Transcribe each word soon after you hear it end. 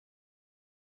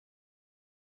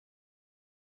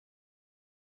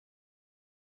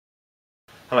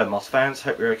Hello M.A.S.K fans,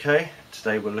 hope you're okay.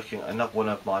 Today we're looking at another one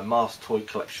of my M.A.S.K toy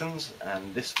collections,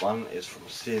 and this one is from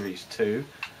Series 2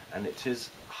 and it is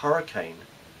Hurricane.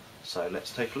 So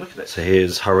let's take a look at it. So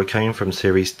here's Hurricane from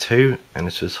Series 2, and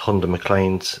this was Honda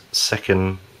McLean's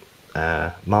second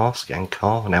mask and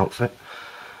car and outfit,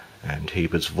 and he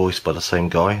was voiced by the same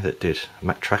guy that did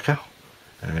M.A.S.K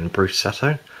and Bruce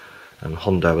Sato, and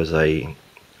Honda was a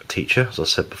teacher, as I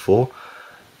said before,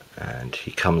 and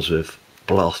he comes with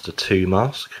Blaster 2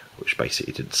 mask, which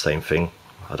basically did the same thing.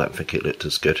 I don't think it looked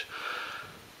as good.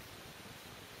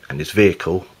 And his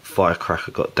vehicle,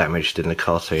 Firecracker, got damaged in the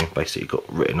cartoon, basically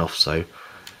got written off, so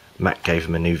Matt gave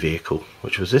him a new vehicle,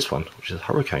 which was this one, which is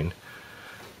Hurricane.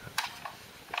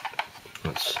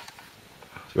 It's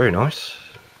very nice,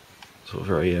 sort of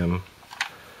very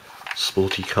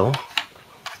sporty car.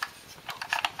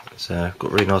 It's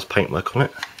got really nice paintwork on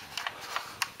it.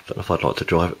 Don't know if I'd like to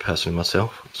drive it personally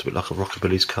myself. It's a bit like a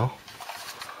Rockabilly's car.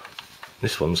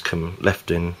 This one's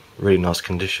left in really nice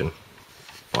condition.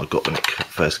 I got when it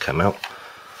first came out.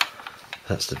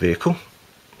 That's the vehicle,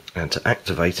 and to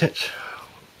activate it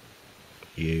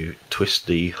you twist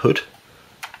the hood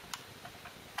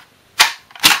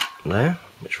there,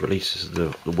 which releases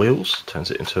the wheels,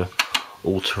 turns it into an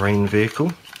all-terrain vehicle,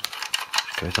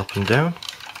 which goes up and down.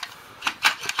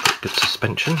 It's got good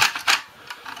suspension.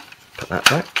 Put that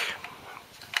back.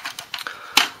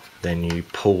 Then you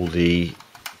pull the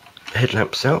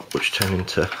headlamps out, which turn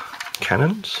into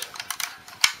cannons,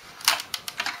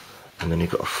 and then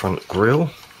you've got a front grille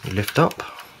you lift up.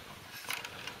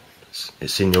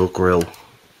 It's in your grille.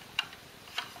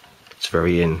 It's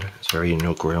very in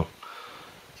your grille.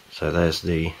 So there's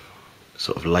the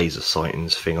sort of laser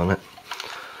sightings thing on it,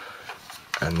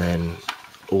 and then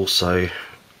also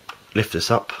lift this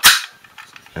up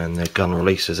and the gun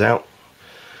releases out,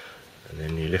 and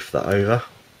then you lift that over.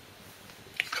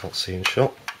 Can't see in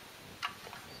shot.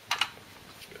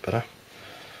 Bit better.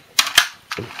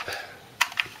 And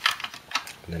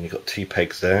then you've got two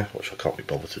pegs there, which I can't be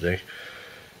bothered to do,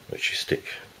 which you stick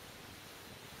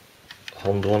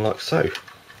Honda on like so.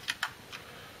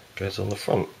 Goes on the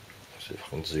front. Let's see if I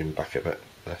can zoom back a bit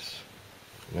less.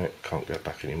 No, can't go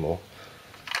back anymore.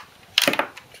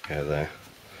 Just go there.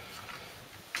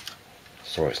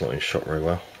 Sorry, it's not in shot very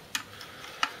well.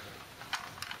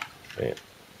 But yeah.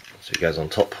 So he goes on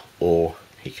top, or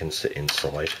he can sit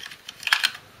inside,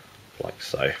 like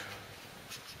so.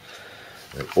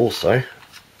 And also,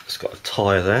 it's got a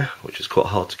tyre there, which is quite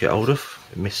hard to get hold of.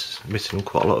 It's missing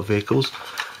quite a lot of vehicles.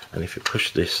 And if you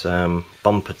push this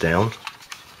bumper down,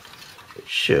 it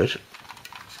should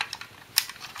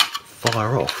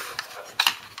fire off.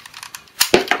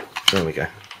 There we go.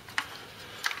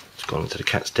 It's gone into the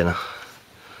cat's dinner.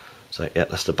 So yeah,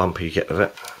 that's the bumper you get with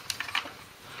it.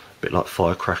 A bit like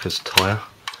Firecracker's tyre.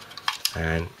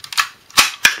 And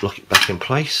lock it back in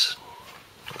place,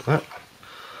 like that.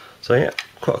 So yeah,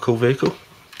 quite a cool vehicle.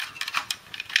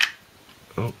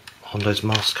 Oh, Honda's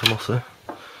mask come off there.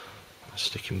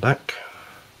 Stick him back.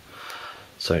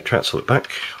 So transfer it back,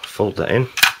 fold that in,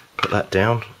 put that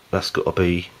down. That's got to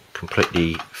be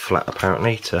completely flat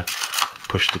apparently to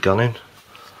push the gun in.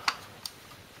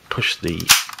 Push the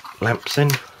lamps in.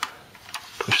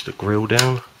 Push the grille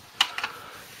down,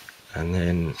 and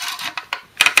then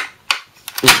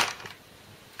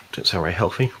didn't sound very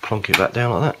healthy, plonk it back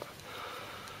down like that.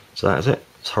 So that is it.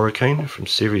 It's Hurricane from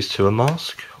Series 2 of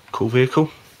M.A.S.K. Cool vehicle.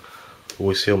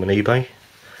 Always see them on eBay.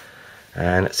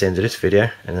 And that's the end of this video.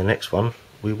 In the next one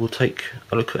we will take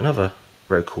a look at another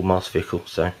very cool M.A.S.K vehicle.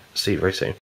 So see you very soon.